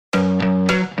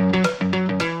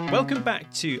Welcome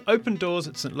back to Open Doors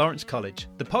at St Lawrence College,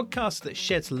 the podcast that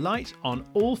sheds light on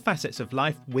all facets of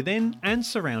life within and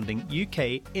surrounding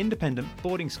UK independent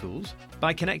boarding schools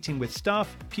by connecting with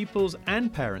staff, pupils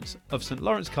and parents of St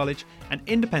Lawrence College, an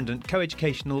independent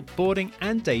coeducational boarding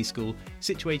and day school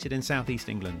situated in South East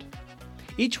England.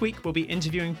 Each week we'll be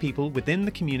interviewing people within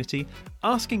the community,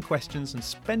 asking questions and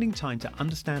spending time to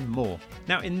understand more.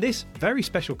 Now in this very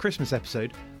special Christmas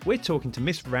episode, we're talking to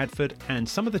Miss Radford and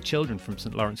some of the children from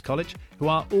St Lawrence College who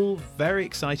are all very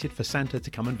excited for Santa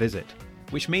to come and visit.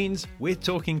 Which means we're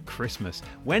talking Christmas.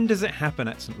 When does it happen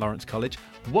at St Lawrence College?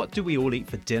 What do we all eat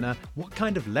for dinner? What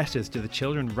kind of letters do the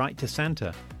children write to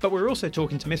Santa? But we're also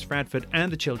talking to Miss Radford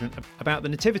and the children about the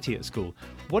nativity at school,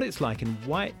 what it's like and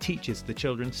why it teaches the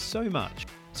children so much.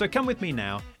 So come with me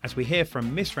now as we hear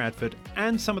from Miss Radford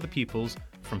and some of the pupils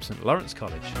from St Lawrence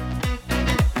College.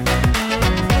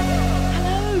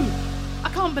 Hello! I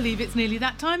can't believe it's nearly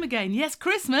that time again. Yes,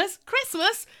 Christmas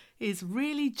is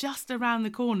really just around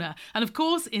the corner. And of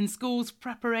course, in schools,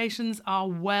 preparations are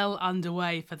well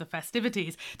underway for the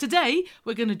festivities. Today,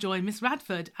 we're going to join Miss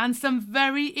Radford and some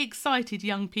very excited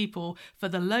young people for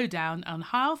the lowdown on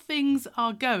how things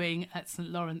are going at St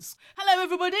Lawrence. Hello,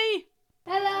 everybody!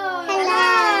 Hello!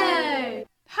 Hello!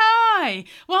 Hi!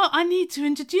 Well, I need to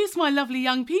introduce my lovely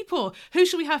young people. Who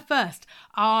shall we have first?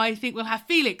 I think we'll have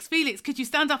Felix. Felix, could you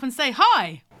stand up and say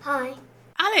hi? Hi.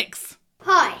 Alex.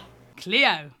 Hi.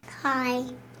 Cleo. Hi.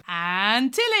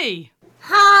 And Tilly.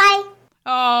 Hi.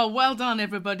 Oh, well done,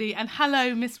 everybody. And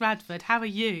hello, Miss Radford. How are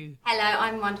you? Hello,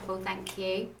 I'm wonderful, thank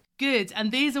you. Good.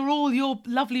 And these are all your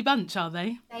lovely bunch, are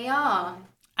they? They are.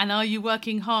 And are you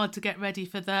working hard to get ready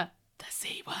for the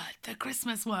C word, the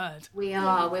Christmas word? We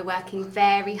are. We're working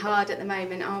very hard at the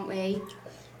moment, aren't we?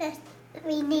 Yes,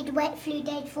 we need wet flu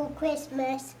day for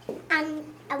Christmas, and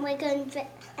I'm going to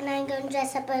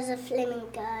dress up as a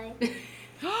flamingo.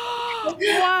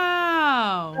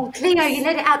 Wow! Oh, Cleo, you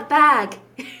let it out the bag.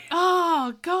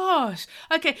 Oh, gosh.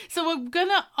 Okay, so I'm going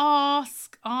to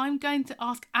ask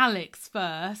Alex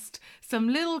first some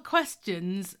little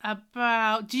questions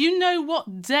about, do you know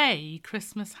what day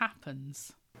Christmas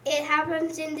happens? It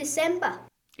happens in December.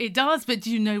 It does, but do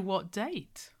you know what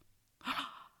date?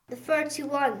 The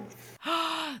 31st.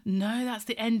 No, that's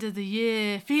the end of the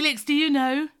year. Felix, do you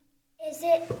know? Is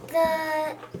it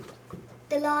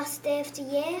the last day of the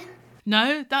year?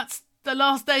 No, that's the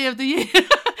last day of the year.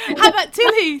 How about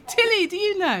Tilly? Tilly, do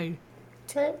you know?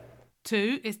 2.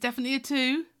 2. It's definitely a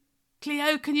 2.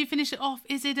 Cleo, can you finish it off?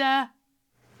 Is it a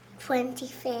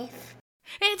 25th.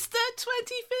 It's the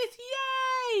 25th,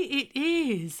 yay! It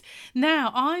is.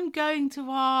 Now, I'm going to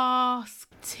ask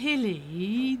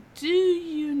Tilly, do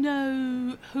you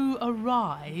know who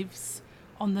arrives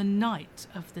on the night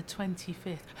of the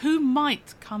 25th? Who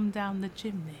might come down the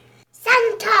chimney?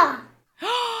 Santa!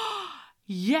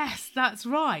 Yes, that's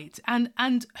right.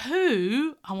 And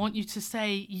who, I want you to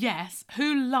say yes,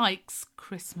 who likes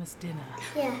Christmas dinner?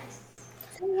 Yes.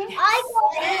 I'm going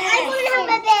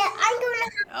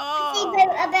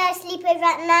to have a sleepover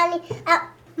at Nanny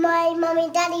at my mum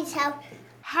and daddy's house.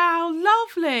 How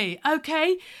lovely.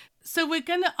 Okay, so we're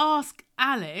going to ask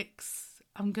Alex.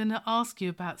 I'm going to ask you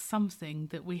about something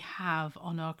that we have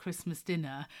on our Christmas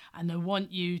dinner, and I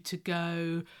want you to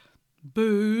go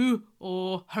boo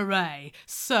or hooray.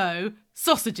 So,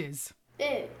 sausages.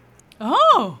 Boo.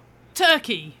 Oh,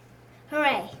 turkey.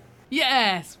 Hooray.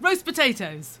 Yes, roast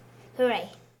potatoes.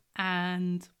 Hooray.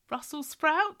 And Brussels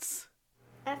sprouts?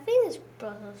 I think it's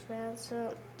Brussels sprouts.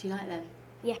 Do you like them?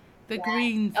 Yeah. The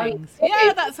green Oh, things.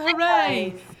 Yeah, that's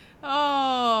hooray.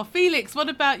 Oh, Felix, what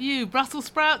about you? Brussels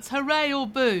sprouts, hooray or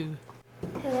boo?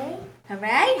 Hooray.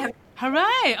 Hooray!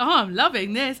 Hooray. Oh, I'm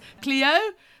loving this.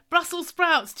 Cleo, Brussels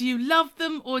sprouts, do you love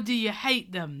them or do you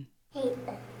hate them? Hate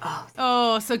them.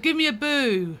 Oh, so give me a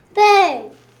boo.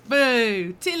 Boo.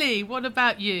 Boo. Tilly, what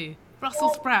about you?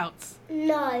 Brussels sprouts?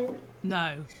 No.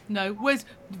 No. Where's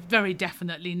very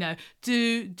definitely no. Do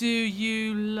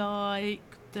you like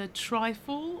the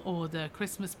trifle or the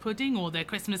Christmas pudding or the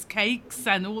Christmas cakes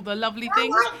and all the lovely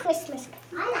things? I like Christmas.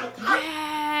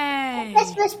 I Yay!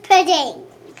 like Christmas pudding.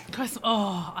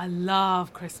 Oh, I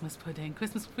love Christmas pudding.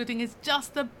 Christmas pudding is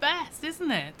just the best, isn't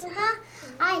it?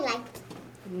 I like.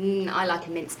 I like a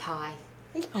mince pie.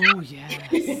 Oh, yes.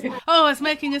 Oh, it's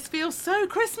making us feel so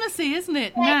Christmassy, isn't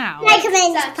it, now? Like a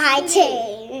mince pie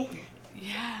too.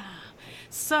 Yeah.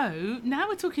 So, now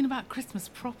we're talking about Christmas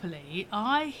properly.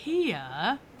 I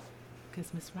hear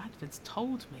because Miss Radford's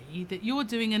told me that you're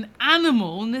doing an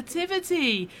animal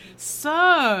nativity.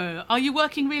 So, are you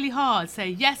working really hard? Say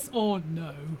yes or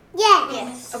no.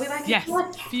 Yes. Are we working? Yes,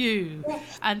 phew.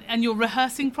 And you're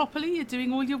rehearsing properly? You're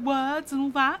doing all your words and all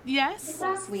that? Yes?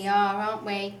 We are, aren't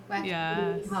we? Working Yes.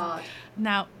 really hard.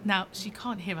 Now, she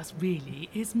can't hear us really.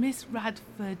 Is Miss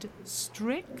Radford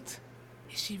strict?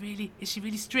 Is she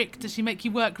really strict? Does she make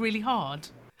you work really hard?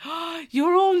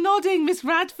 You're all nodding, Miss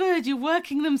Radford. You're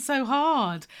working them so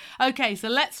hard. Okay, so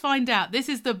let's find out. This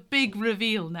is the big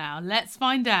reveal now. Let's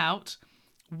find out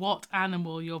what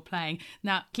animal you're playing.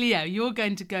 Now, Cleo, you're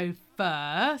going to go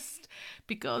first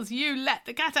because you let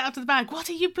the cat out of the bag. What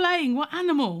are you playing? What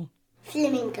animal?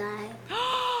 Flamingo.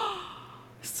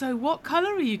 So what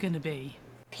colour are you going to be?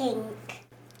 Pink.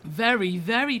 Very,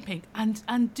 very pink.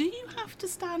 And do you have to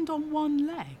stand on one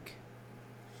leg?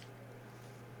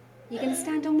 You going to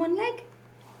stand on one leg?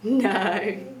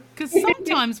 No. Because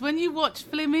sometimes when you watch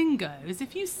flamingos,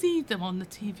 if you see them on the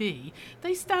TV,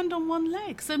 they stand on one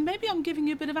leg. So maybe I'm giving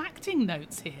you a bit of acting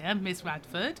notes here, Miss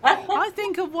Radford. I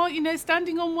think of what,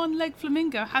 standing on one leg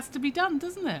flamingo has to be done,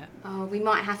 doesn't it? Oh, we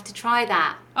might have to try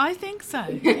that. I think so.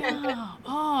 Yeah.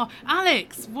 Oh,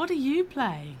 Alex, what are you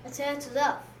playing? A turtle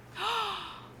dove.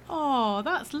 Oh,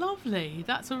 that's lovely.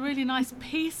 That's a really nice,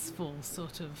 peaceful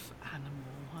sort of animal.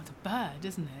 It's a bird,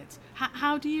 isn't it?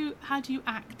 How do you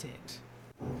act it?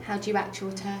 How do you act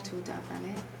your turtle dove,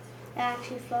 Alex? I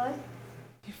actually fly.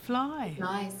 You fly.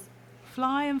 Nice.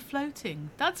 Fly and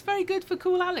floating. That's very good for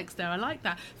cool Alex there. I like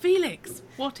that. Felix,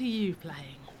 what are you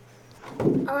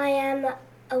playing? I am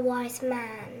a wise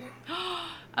man.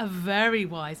 A very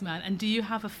wise man. And do you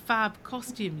have a fab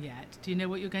costume yet? Do you know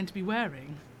what you're going to be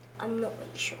wearing? I'm not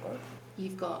really sure.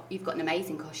 You've got an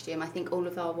amazing costume. I think all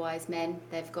of our wise men,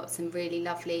 they've got some really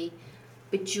lovely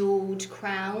bejewelled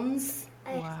crowns.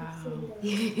 Wow.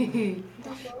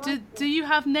 Do you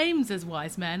have names as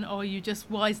wise men, or are you just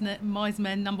wise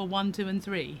men number 1, 2 and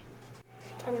 3?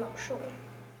 I'm not sure.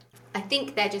 I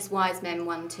think they're just wise men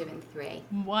 1, 2 and 3.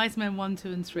 Wise men 1,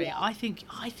 2 and 3. Yeah. I think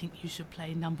you should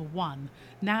play number 1.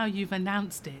 Now you've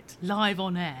announced it live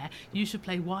on air. You should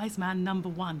play wise man number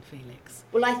 1, Felix.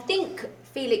 Well, I think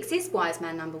Felix is wise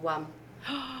man number 1.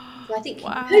 So I think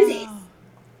Wow. he knows this.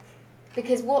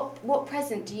 Because what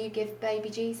present do you give baby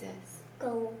Jesus?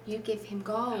 Gold. You give him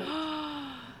gold.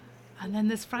 And then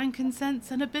there's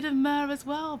frankincense and a bit of myrrh as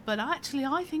well. But actually,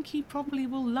 I think he probably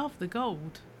will love the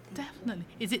gold. Definitely.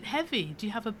 Is it heavy? Do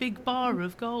you have a big bar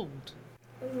of gold?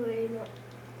 I'm really not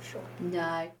sure.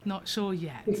 No. Not sure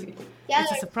yet. Yeah.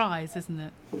 It's a surprise,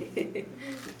 isn't it?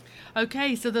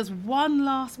 Okay, so there's one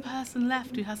last person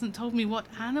left who hasn't told me what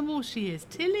animal she is.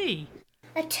 Tilly.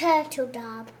 A turtle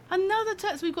dove. Another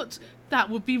turtle. We've got. That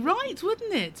would be right,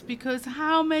 wouldn't it? Because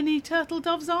how many turtle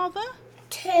doves are there?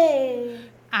 2.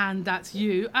 And that's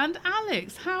you and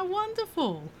Alex. How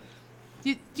wonderful.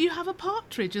 Do you have a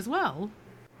partridge as well?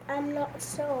 I'm not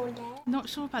sure yet. Not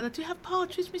sure about that. Do you have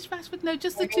partridge, Miss Rashford? No,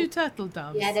 just the 2 turtle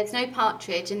doves. Yeah, there's no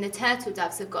partridge, and the turtle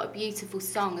doves have got a beautiful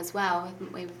song as well,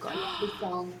 haven't we? We've got a lovely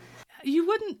song. You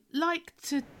wouldn't like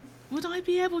to... Would I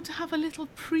be able to have a little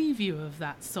preview of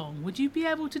that song? Would you be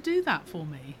able to do that for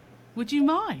me? Would you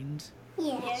mind?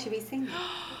 Yeah. Should we sing it?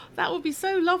 That would be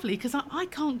so lovely, because I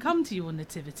can't come to your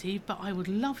nativity, but I would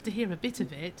love to hear a bit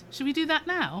of it. Should we do that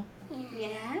now?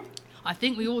 Yeah. I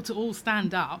think we ought to all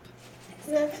stand up.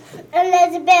 And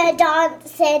there's a bit of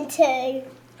dancing too.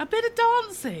 A bit of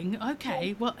dancing?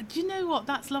 Okay, well, do you know what?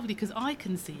 That's lovely, because I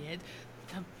can see it.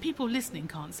 People listening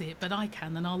can't see it, but I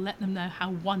can, and I'll let them know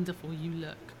how wonderful you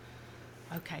look.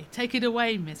 Okay, take it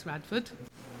away, Miss Radford.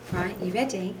 Right, you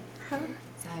ready? Huh?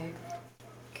 So,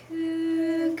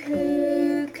 coo,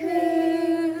 coo,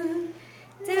 coo,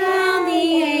 down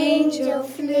the angel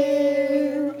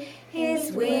flew.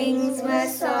 His wings were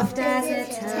soft as a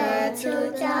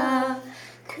turtle dove.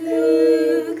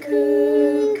 Coo,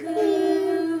 coo,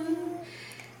 coo,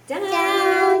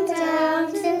 down,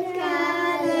 down to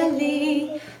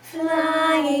Galilee,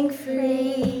 flying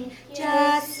free,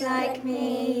 just like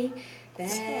me.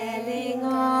 Telling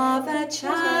of a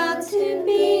child to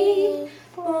be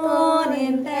born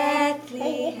in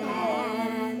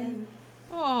Bethlehem.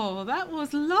 Oh, that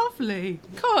was lovely.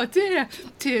 God, dear,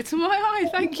 tear to my eye.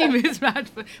 Thank you, Miss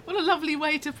Radford. What a lovely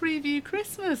way to preview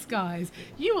Christmas, guys.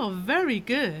 You are very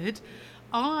good.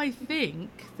 I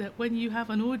think that when you have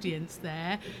an audience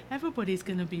there, everybody's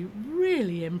going to be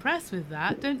really impressed with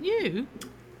that, don't you?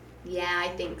 Yeah, I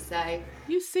think so.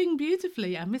 You sing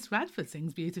beautifully, and Miss Radford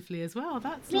sings beautifully as well.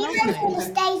 That's We had some lovely.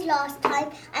 stage last time,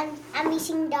 and we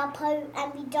sing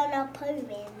and we done our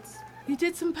poems. You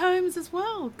did some poems as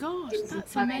well. Gosh,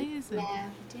 that's amazing. Yeah,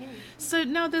 we did. So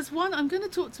now there's one, I'm going to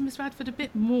talk to Miss Radford a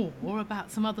bit more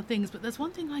about some other things, but there's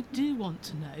one thing I do want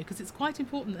to know, because it's quite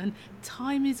important, and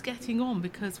time is getting on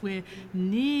because we're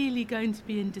nearly going to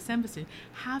be in December soon.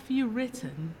 Have you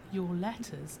written your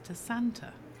letters to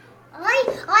Santa?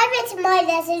 I written my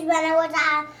letters when I was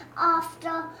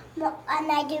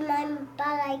and I did my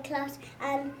ballet class,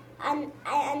 and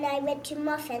I went to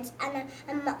muffins, and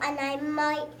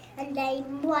they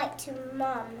write to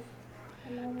Mum.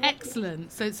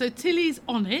 Excellent. So Tilly's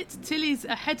on it. Tilly's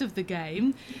ahead of the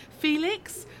game.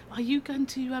 Felix, are you going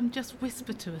to just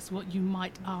whisper to us what you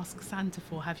might ask Santa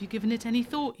for? Have you given it any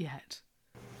thought yet?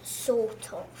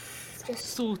 Sort of.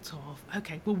 Sort of.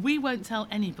 Okay, well, we won't tell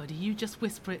anybody. You just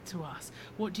whisper it to us.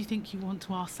 What do you think you want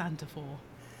to ask Santa for?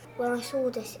 Well, I saw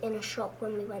this in a shop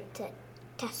when we went to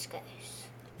Tesco's.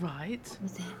 Right. What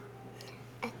was it?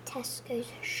 A Tesco's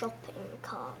shopping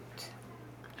cart.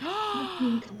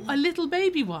 A little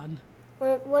baby one?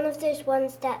 One of those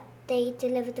ones that they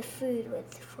deliver the food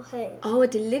with for home. Oh, a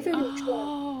delivery truck.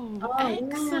 Oh,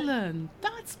 excellent.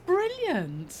 That's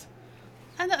brilliant.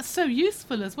 And that's so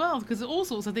useful as well, because there's all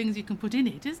sorts of things you can put in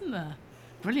it, isn't there?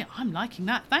 Brilliant. I'm liking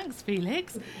that. Thanks,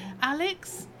 Felix.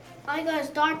 Alex? I'm going to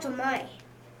start on mine.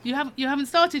 You haven't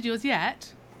started yours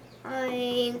yet?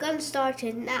 I'm going to start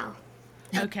it now.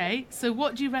 Okay, so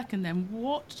what do you reckon then?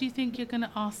 What do you think you're going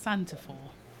to ask Santa for?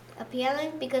 A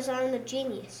piano, because I'm a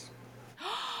genius.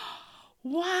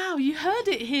 Wow, you heard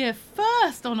it here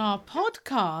first on our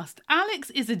podcast. Alex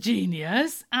is a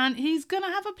genius and he's going to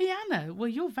have a piano. Well,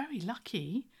 you're very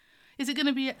lucky. Is it going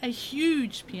to be a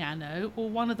huge piano or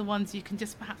one of the ones you can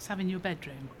just perhaps have in your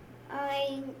bedroom?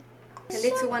 A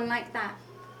little one like that.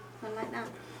 One like that.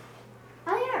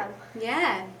 I am.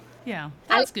 Yeah. Yeah,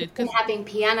 that's good. You've been having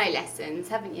piano lessons,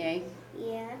 haven't you?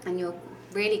 Yeah. And you're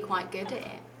really quite good at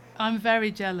it. I'm very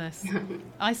jealous.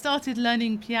 I started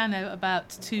learning piano about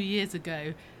 2 years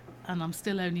ago and I'm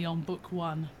still only on book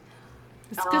 1.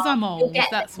 It's because I'm old.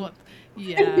 That's what.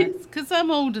 Yeah, it's because I'm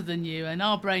older than you and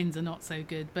our brains are not so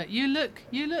good. But you look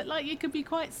like you could be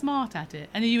quite smart at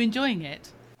it. And are you enjoying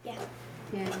it? Yeah.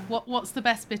 Yeah. What's the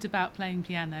best bit about playing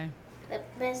piano? The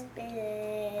best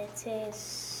bit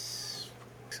is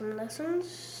some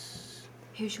lessons.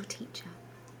 Who's your teacher?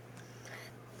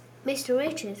 Mr.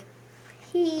 Richard.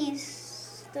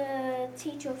 He's the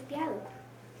teacher of piano.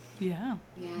 Yeah.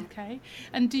 Yeah. Okay.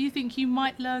 And do you think you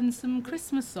might learn some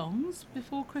Christmas songs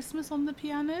before Christmas on the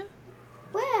piano?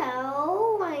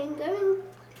 Well, I'm going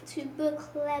to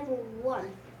book level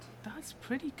 1. That's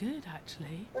pretty good,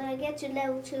 actually. When I get to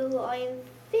level 2, I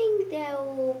think there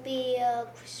will be a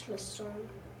Christmas song.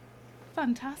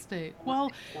 Fantastic.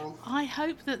 Well, I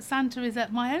hope that Santa is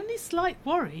at... My only slight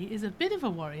worry, is a bit of a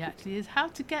worry actually, is how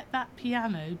to get that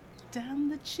piano down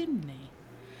the chimney.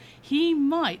 He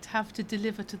might have to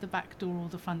deliver to the back door or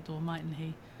the front door, mightn't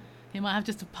he? He might have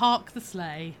just to park the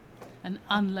sleigh and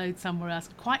unload somewhere else.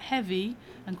 Quite heavy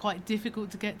and quite difficult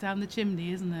to get down the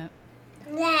chimney, isn't it?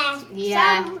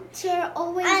 Yeah. Santa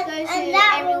always goes to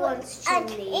everyone's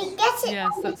chimney. It gets it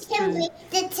Yes, on that's the chimney.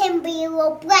 The chimney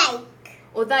will break.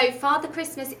 Although Father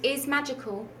Christmas is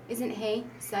magical, isn't he?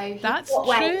 So That's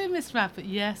true, Miss Rabbit.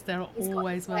 Yes, there are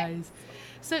always ways.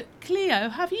 So, Cleo,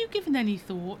 have you given any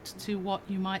thought to what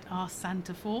you might ask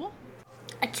Santa for?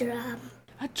 A drum.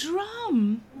 A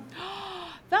drum?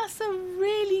 That's a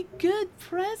really good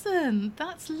present.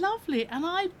 That's lovely. And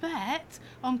I bet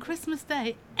on Christmas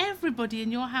Day, everybody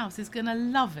in your house is going to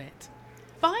love it.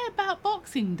 By about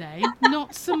Boxing Day,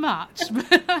 not so much.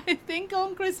 But I think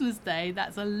on Christmas Day,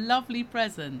 that's a lovely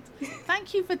present.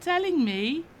 Thank you for telling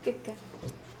me. Good girl.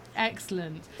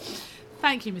 Excellent.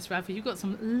 Thank you, Miss Radford. You've got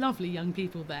some lovely young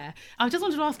people there. I just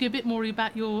wanted to ask you a bit more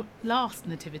about your last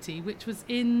nativity, which was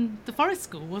in the Forest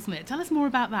School, wasn't it? Tell us more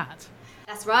about that.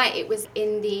 That's right. It was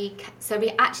in the... So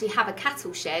we actually have a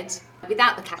cattle shed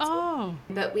without the cattle. Oh.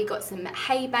 But we got some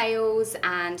hay bales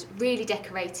and really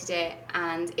decorated it,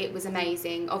 and it was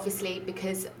amazing. Obviously,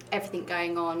 because everything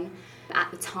going on at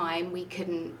the time, we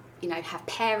couldn't, have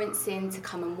parents in to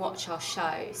come and watch our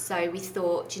show. So we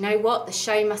thought, do you know what? The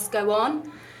show must go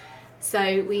on.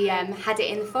 So we had it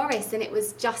in the forest, and it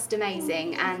was just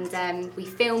amazing. And we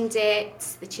filmed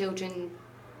it. The children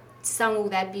sung all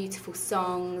their beautiful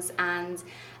songs, and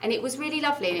it was really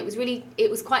lovely, and it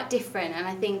was quite different. And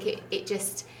I think it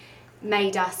just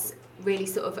made us really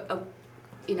sort of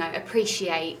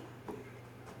appreciate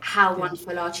how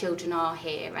wonderful our children are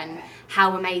here, and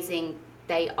how amazing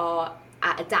they are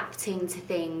at adapting to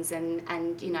things and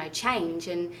change,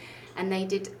 and they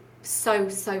did so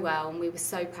well, and we were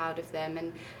so proud of them,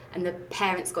 and the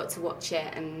parents got to watch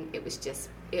it, and it was just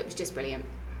brilliant.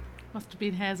 Must have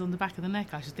been hairs on the back of the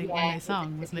neck, I should think, when they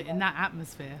sung, wasn't it, in that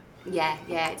atmosphere? Yeah,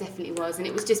 it definitely was. And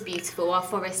it was just beautiful. Our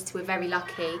forest, we're very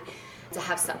lucky to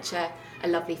have such a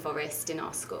lovely forest in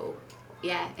our school.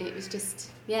 Yeah, and it was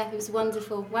just, it was a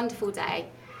wonderful, wonderful day.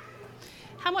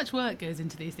 How much work goes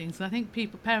into these things? And I think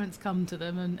parents come to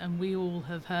them, and we all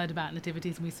have heard about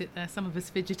nativities, and we sit there, some of us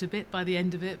fidget a bit by the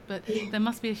end of it, but there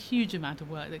must be a huge amount of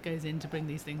work that goes in to bring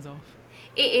these things off.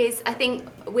 It is. I think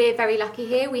we're very lucky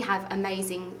here. We have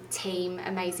amazing team,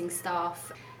 amazing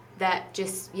staff that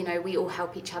just, we all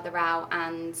help each other out,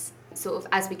 and sort of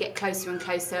as we get closer and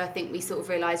closer, I think we sort of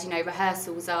realise,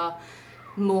 rehearsals are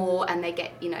more and they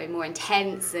get, more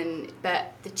intense,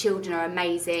 but the children are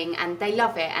amazing and they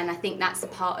love it, and I think that's a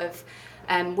part of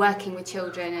working with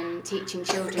children and teaching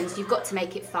children. So you've got to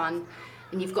make it fun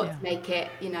and you've got to make it,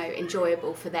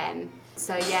 enjoyable for them.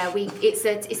 So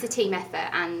it's a team effort,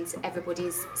 and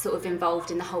everybody's sort of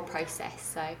involved in the whole process.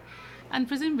 So, and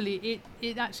presumably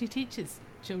it actually teaches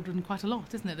children quite a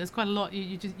lot, isn't it? There's quite a lot.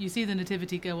 You see the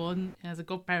nativity go on. As a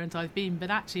godparent I've been, but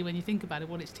actually when you think about it,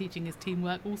 what it's teaching is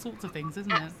teamwork, all sorts of things,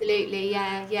 isn't it? Absolutely,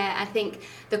 yeah. I think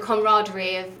the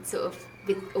camaraderie of sort of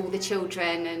with all the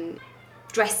children and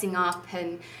dressing up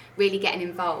and really getting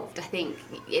involved, I think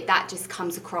that just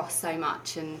comes across so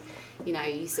much, and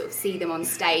you sort of see them on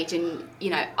stage, and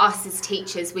us as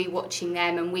teachers, we're watching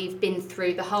them, and we've been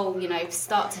through the whole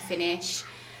start to finish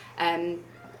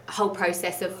whole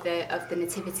process of the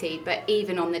nativity, but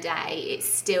even on the day it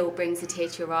still brings a tear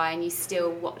to your eye, and you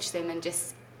still watch them and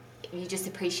you just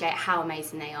appreciate how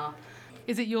amazing they are.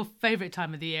 Is it your favourite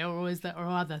time of the year, or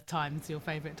are other times your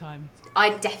favourite time? I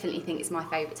definitely think it's my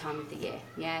favourite time of the year.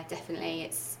 Yeah, definitely.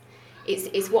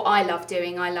 It's what I love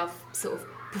doing. I love sort of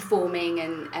performing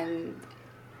and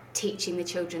teaching the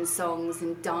children songs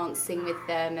and dancing with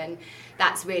them, and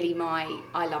that's really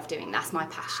I love doing. That's my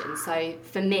passion. So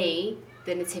for me,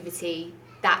 the nativity,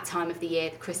 that time of the year,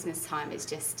 the Christmas time, is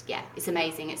just, it's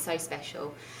amazing. It's so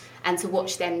special. And to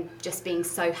watch them just being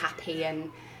so happy and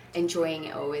enjoying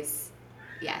it all is,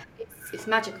 it's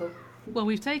magical. Well,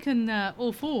 we've taken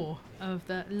all four of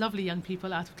the lovely young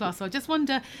people out of class, so I just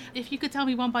wonder if you could tell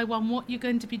me one by one what you're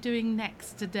going to be doing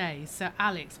next today. So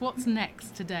Alex, what's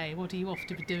next today? What are you off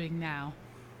to be doing now?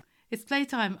 It's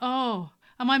playtime. Oh,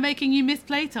 am I making you miss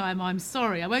playtime? I'm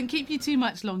sorry, I won't keep you too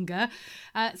much longer.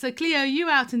 So Cleo, you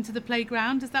out into the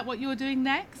playground, is that what you're doing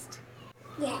next?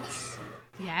 Yes.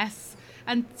 Yes.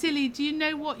 And Tilly, do you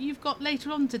know what you've got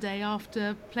later on today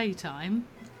after playtime?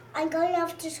 I'm going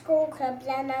off to school club,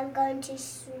 then I'm going to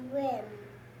swim.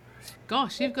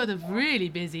 Gosh, you've got a really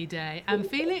busy day. And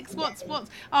Felix, what's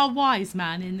our wise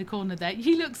man in the corner there?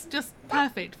 He looks just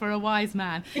perfect for a wise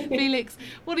man. Felix,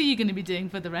 what are you going to be doing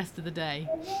for the rest of the day?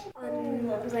 I'm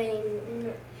not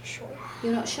really sure.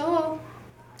 You're not sure?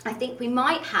 I think we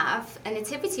might have a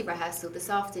nativity rehearsal this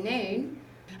afternoon.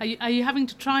 Are you having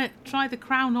to try the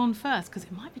crown on first? Because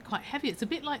it might be quite heavy. It's a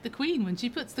bit like the Queen. When she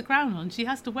puts the crown on, she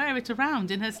has to wear it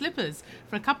around in her slippers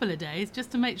for a couple of days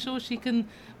just to make sure she can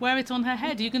wear it on her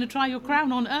head. Are you going to try your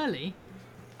crown on early?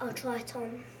 I'll try it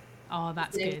on. Oh,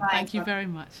 that's good. Thank you very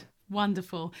much.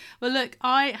 Wonderful. Well, look,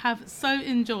 I have so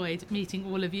enjoyed meeting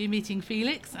all of you, meeting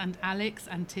Felix and Alex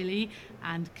and Tilly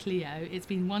and Cleo. It's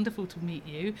been wonderful to meet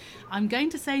you. I'm going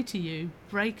to say to you,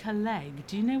 break a leg.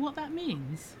 Do you know what that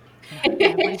means?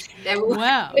 They're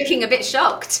all looking a bit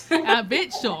shocked. A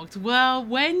bit shocked. Well,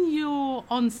 when you're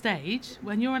on stage,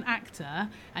 when you're an actor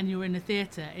and you're in a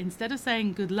theatre, instead of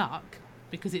saying good luck,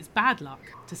 because it's bad luck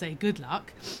to say good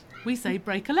luck, we say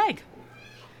break a leg.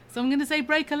 So I'm going to say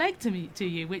break a leg to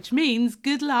you, which means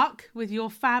good luck with your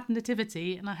fab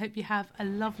nativity, and I hope you have a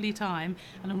lovely time.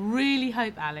 And I really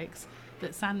hope, Alex,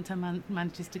 that Santa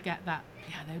manages to get that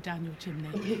piano down your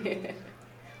chimney.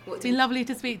 It's been lovely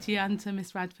to speak to you, and to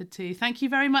Miss Radford too. Thank you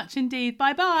very much indeed.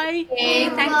 Bye-bye.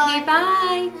 Thank you.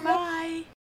 Bye. Bye.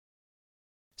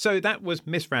 So that was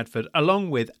Miss Radford, along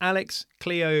with Alex,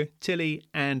 Cleo, Tilly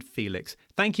and Felix.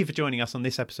 Thank you for joining us on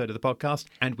this episode of the podcast,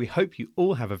 and we hope you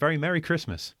all have a very Merry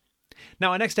Christmas.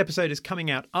 Now, our next episode is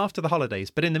coming out after the holidays,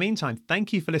 but in the meantime,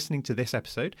 thank you for listening to this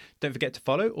episode. Don't forget to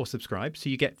follow or subscribe so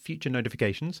you get future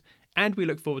notifications, and we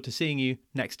look forward to seeing you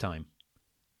next time.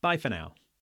 Bye for now.